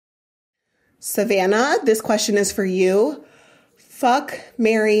Savannah, this question is for you. Fuck,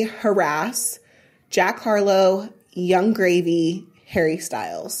 marry, harass, Jack Harlow, Young Gravy, Harry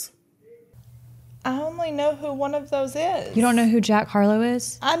Styles. I only know who one of those is. You don't know who Jack Harlow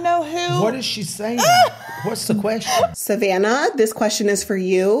is? I know who. What is she saying? What's the question? Savannah, this question is for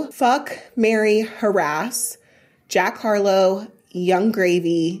you. Fuck, marry, harass, Jack Harlow, Young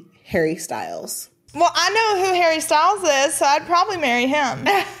Gravy, Harry Styles. Well, I know who Harry Styles is, so I'd probably marry him.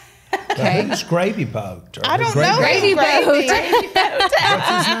 Okay. Who's Gravy Boat? I don't know. Gravy Boat. What's his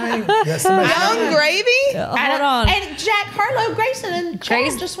name? That's Young Gravy? Hold on. And Jack Harlow, Grayson, and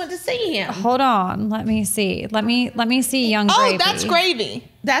Chase just went to see him. Hold on. Let me see. Let me see Young Gravy. Oh, that's Gravy.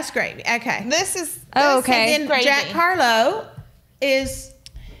 That's Gravy. Okay. This is. Oh, okay. And then Jack Harlow is...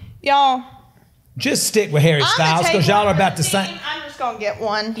 Y'all. Just stick with Harry Styles because y'all are about the same. I'm just going to get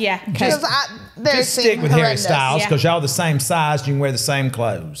one. Yeah. Because Just stick with Harry Styles because y'all are the same size. You can wear the same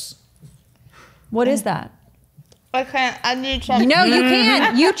clothes. What is that? I can't. I need something. No, you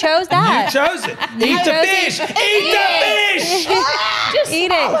can't. You chose that. You chose it. Eat the fish. Eat the fish. Just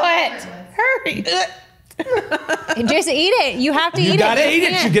eat it. Hurry. Just eat it. You have to eat it. You gotta eat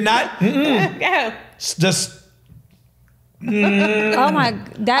it. You cannot. Go. Just. Oh my!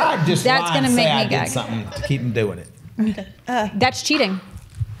 That's gonna make me I did gag. something to keep him doing it. That's cheating.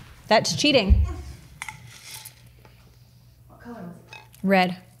 That's cheating. What color was it?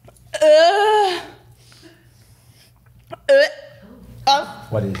 Red.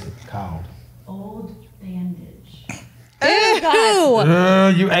 What is it called? Old bandage. Ew!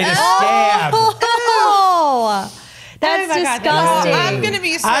 You ate a scab. Oh, that's my God, disgusting. I'm going to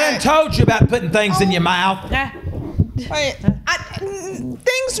be sick. I done told you about putting things in your mouth. Wait,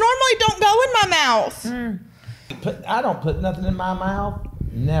 things normally don't go in my mouth. I don't put nothing in my mouth.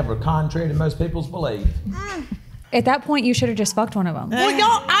 Never, contrary to most people's belief. At that point, you should have just fucked one of them. Well,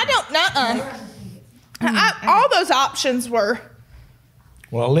 y'all, I don't. All those options were.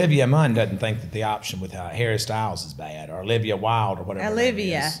 Well, Olivia Munn doesn't think that the option with Harry Styles is bad, or Olivia Wilde, or whatever.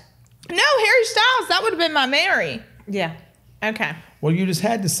 Olivia. Her name is. No, Harry Styles. That would have been my Mary. Yeah. Okay. Well, you just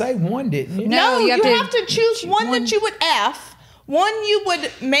had to say one, didn't you? No, you have to to choose one that you would F, one you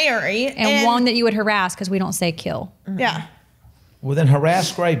would marry, and one that you would harass because we don't say kill. Yeah. Well, then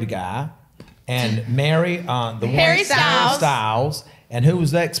harass Gravy Guy and marry the Harry Styles. And who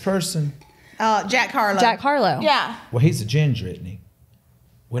was the next person? Jack Harlow. Jack Harlow. Yeah. Well, he's a ginger, isn't he?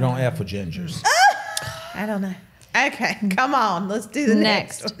 We don't F with gingers. I don't know. Okay, come on. Let's do the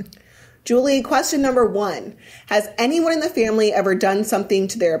next one. Julie, question number 1. Has anyone in the family ever done something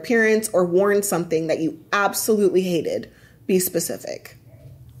to their appearance or worn something that you absolutely hated? Be specific.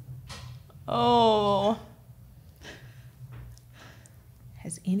 Oh.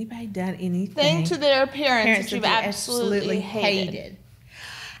 Has anybody done anything Thing to their appearance that you've absolutely hated.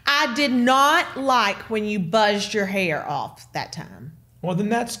 I did not like when you buzzed your hair off that time. Well, then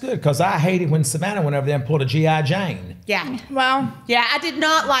that's good, because I hated when Savannah went over there and pulled a G.I. Jane. Yeah. Well, Yeah, I did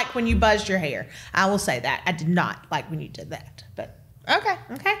not like when you buzzed your hair. I will say that. I did not like when you did that. But okay.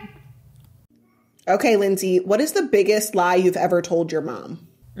 Okay, Lindsie, what is the biggest lie you've ever told your mom?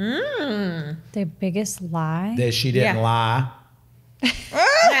 The biggest lie? That she didn't lie.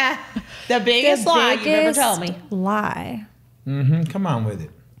 the biggest lie you've ever told me. Lie. Mm-hmm. Come on with it.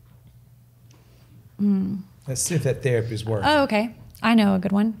 Let's see if that therapy's working. Oh, okay. I know a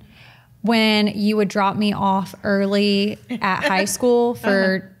good one. When you would drop me off early at high school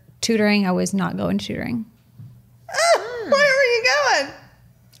for tutoring, I was not going to tutoring. Where were you going?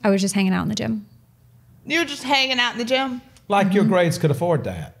 I was just hanging out in the gym. You were just hanging out in the gym? Like your grades could afford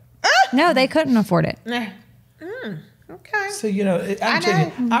that. No, they couldn't afford it. Okay. So, you know, I'm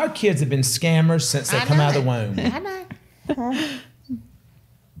telling you, our kids have been scammers since they come out of the womb. I know.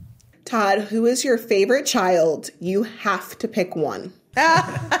 Todd, who is your favorite child? You have to pick one.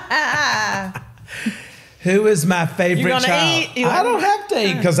 Who is my favorite gonna child? eat? I don't have to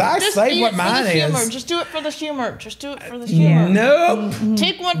eat because I say what mine is. Just do it for the humor. Just do it for the humor. Nope.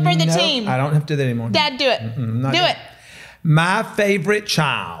 Take one for the team. I don't have to do that anymore. Dad, do it. Do it. My favorite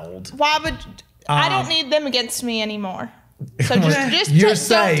child. Why would I don't need them against me anymore. So just You're don't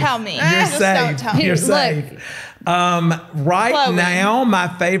safe. tell me. You're Just safe. don't tell me. You're Look. safe. Right Chloe. now, my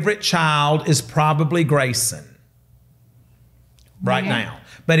favorite child is probably Grayson. Right now.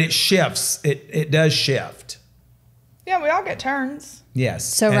 But it shifts. It does shift. Yeah, we all get turns. Yes.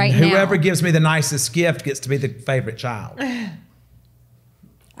 So and right whoever now- gives me the nicest gift gets to be the favorite child.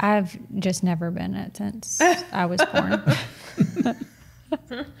 I've just never been it since I was born.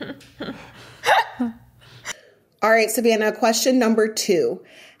 All right, Savannah, question number 2.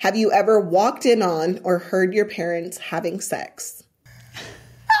 Have you ever walked in on or heard your parents having sex?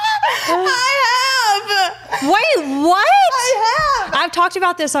 Wait, what? I have. I've talked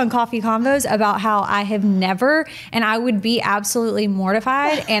about this on Coffee Combos about how I have never, and I would be absolutely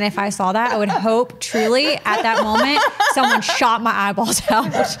mortified. And if I saw that, I would hope truly at that moment someone shot my eyeballs out.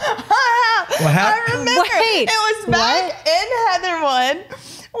 I remember Wait, it was back in Heatherwood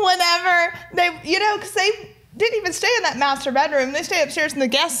whenever they, because they didn't even stay in that master bedroom. They stayed upstairs in the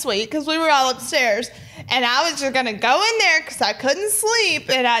guest suite because we were all upstairs. And I was just going to go in there because I couldn't sleep.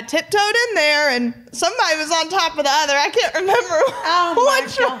 And I tiptoed in there and somebody was on top of the other. I can't remember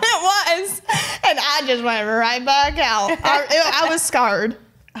which one it was. And I just went right back out. I was scarred.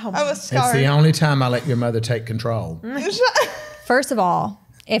 I was scarred. It's the only time I let your mother take control. First of all,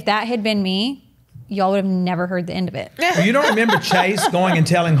 if that had been me, y'all would have never heard the end of it. Well, you don't remember Chase going and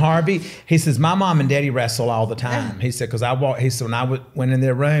telling Harvey? He says, my mom and daddy wrestle all the time. He said, because he said, when I went in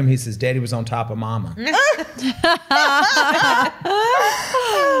their room, he says, daddy was on top of mama.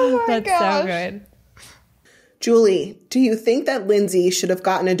 Oh my That's gosh. so good. Julie, do you think that Lindsie should have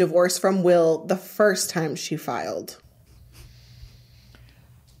gotten a divorce from Will the first time she filed?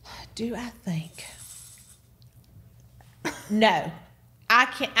 Do I think? No.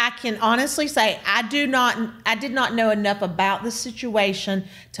 I can honestly say I did not know enough about the situation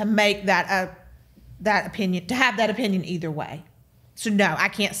to make that opinion, to have that opinion either way. So no, I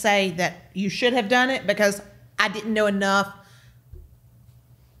can't say that you should have done it because I didn't know enough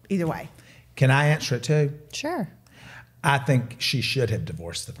either way. Can I answer it too? Sure. I think she should have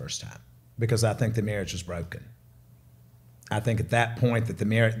divorced the first time because I think the marriage was broken. I think at that point that the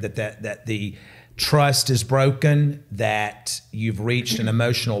marriage that the trust is broken, that you've reached an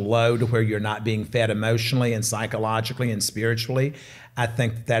emotional low to where you're not being fed emotionally and psychologically and spiritually. I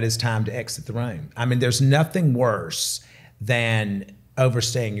think that is time to exit the room. I mean, there's nothing worse than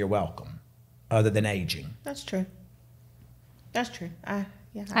overstaying your welcome other than aging. That's true. That's true. I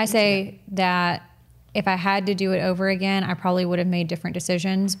I say that if I had to do it over again, I probably would have made different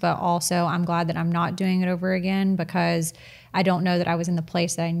decisions. But also, I'm glad that I'm not doing it over again because I don't know that I was in the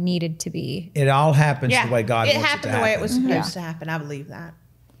place that I needed to be. It all happens the way God wants it to happen. It happened the way it was supposed to happen. I believe that.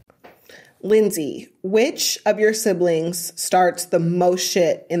 Lindsie, which of your siblings starts the most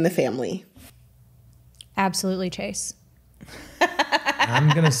shit in the family? Absolutely, Chase. I'm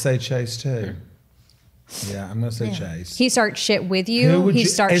going to say Chase too. Yeah, I'm going to say Chase. He starts shit with you. He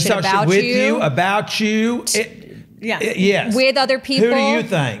starts shit about with you. About you. Yes. With other people. Who do you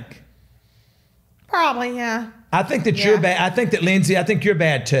think? Probably, yeah. I think that you're bad. I think that Lindsie, I think you're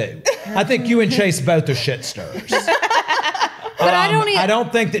bad too. I think you and Chase both are shit stirrers. But I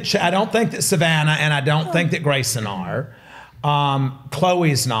don't think that Savannah and I don't think that Grayson are.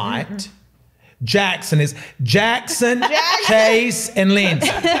 Chloe's not. Jackson, Chase, and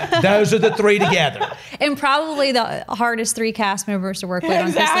Lindsie. Those are the three together. And probably the hardest three cast members to work with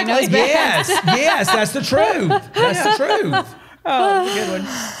on Kristen Knows Best. Yes, that's the truth. That's the truth. Oh,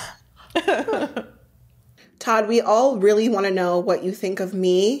 good one. Todd, we all really want to know what you think of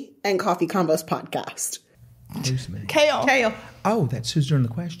me and Coffee Combos podcast. Who's me? Kale. Oh, that's who's doing the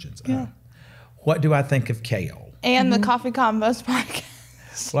questions. Yeah. What do I think of Kale? And the Coffee Combos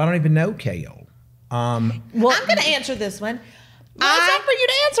podcast. Well, I don't even know Kale. I'm going to answer this one. It's not for you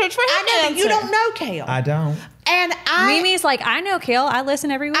to answer. It's for him I know to that answer. you don't know Kale. I don't. And Mimi's like, I know Kale. I listen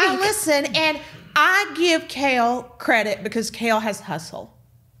every week. I listen, and I give Kale credit because Kale has hustle.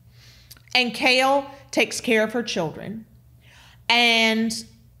 And Kale takes care of her children. And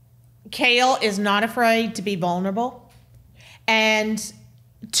Kale is not afraid to be vulnerable and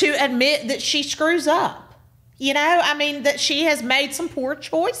to admit that she screws up. You know, I mean, that she has made some poor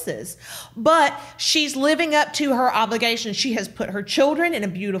choices, but she's living up to her obligation. She has put her children in a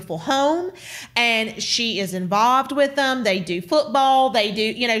beautiful home and she is involved with them. They do football. They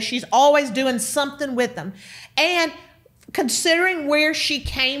do, she's always doing something with them. And considering where she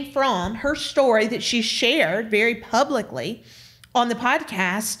came from, her story that she shared very publicly on the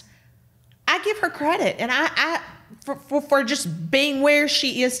podcast, I give her credit. And for just being where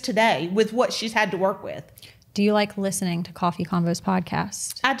she is today with what she's had to work with. Do you like listening to Coffee Convos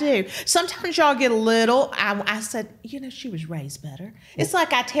podcast? I do. Sometimes y'all get a little, I said, she was raised better. It's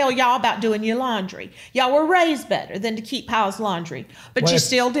like I tell y'all about doing your laundry. Y'all were raised better than to keep Pyle's laundry, but you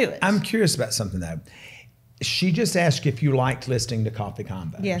still do it. I'm curious about something though. She just asked if you liked listening to Coffee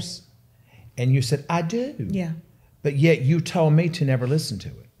Combos. Yes. And you said, I do. Yeah. But yet you told me to never listen to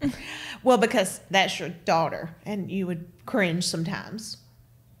it. Well, because that's your daughter and you would cringe sometimes.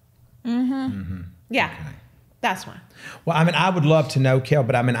 Mm-hmm. Yeah. Okay. That's why. Well, I mean, I would love to know Kel,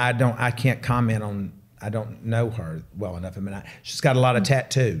 but I mean, I can't comment on, I don't know her well enough. I mean, she's got a lot of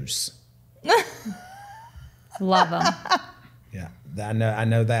tattoos. Love them. Yeah. I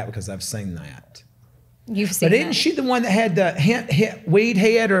know that because I've seen that. You've seen But isn't that. she the one that had the weed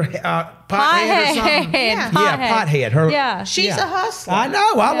head or pot head or something? Yeah. Pothead. Her, Yeah. She's a hustler. I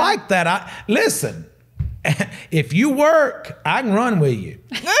know. I like that. Listen, if you work, I can run with you.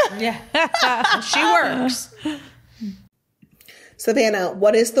 Yeah. She works. Savannah,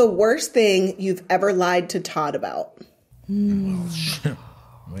 what is the worst thing you've ever lied to Todd about? We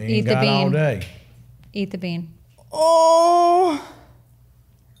ain't Eat the got all bean. day. Eat the bean. Oh.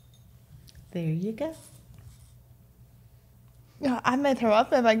 There you go. Yeah, I may throw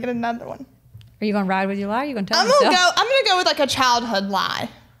up if I get another one. Are you gonna ride with your lie? Or are you gonna tell I'm me gonna so? go with like a childhood lie.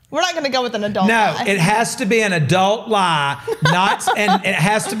 We're not gonna go with an adult No, lie. it has to be an adult lie, and it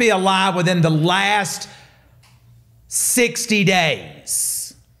has to be a lie within the last 60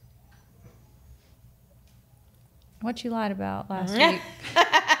 days. What you lied about last week?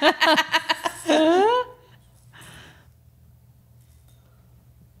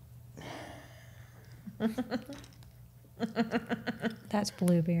 That's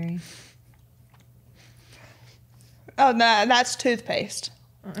blueberry. Oh no, that's toothpaste.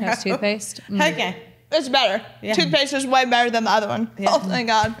 That's toothpaste. Okay. It's better. Yeah. Toothpaste is way better than the other one. Yeah. Oh, thank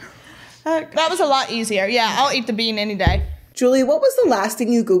God. That was a lot easier. Yeah, I'll eat the bean any day. Julie, what was the last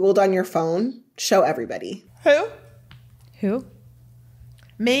thing you Googled on your phone? Show everybody. Who? Who?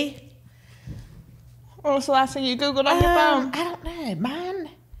 Me? What was the last thing you Googled on your phone? I don't know.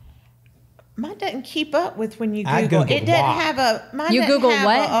 Mine doesn't keep up with when you I Google. Googled It doesn't WAP. have a. Mine You doesn't Googled have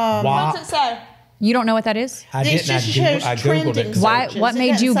what? A, WAP. What's it say? You don't know what that is? I It didn't. just I shows Googled it trending Why- searches. what It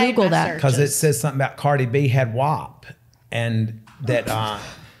made doesn't you say Google my that? because it searches. says something about Cardi B had WAP, and that.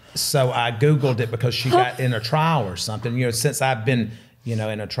 So I Googled it because she got in a trial or something. You know, since I've been, in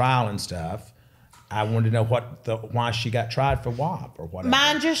a trial and stuff, I wanted to know why she got tried for WAP or whatever.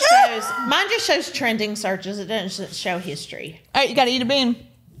 Mine just shows trending searches. It doesn't show history. All right, you gotta eat a bean.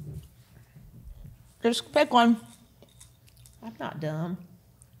 Just pick one. I'm not dumb.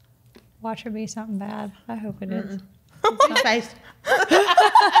 Watch her be something bad. I hope it is. Toothpaste.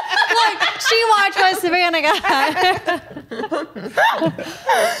 She watched what Savannah got.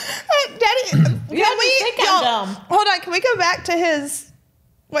 Daddy, can we? think I'm y'all- dumb. Hold on, can we go back to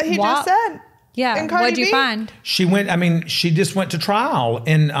what he What? just said? Yeah. And Cardi What'd you B? find? She just went to trial,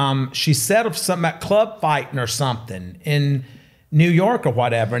 and she said something about club fighting or something in New York or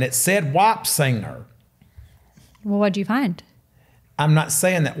whatever, and it said WAP singer. Well, what'd you find? I'm not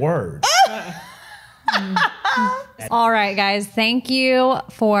saying that word. All right, guys. Thank you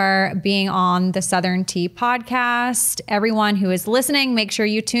for being on the Southern Tea podcast. Everyone who is listening, make sure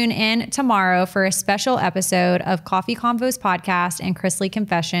you tune in tomorrow for a special episode of Coffee Convos podcast and Chrisley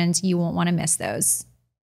Confessions. You won't want to miss those.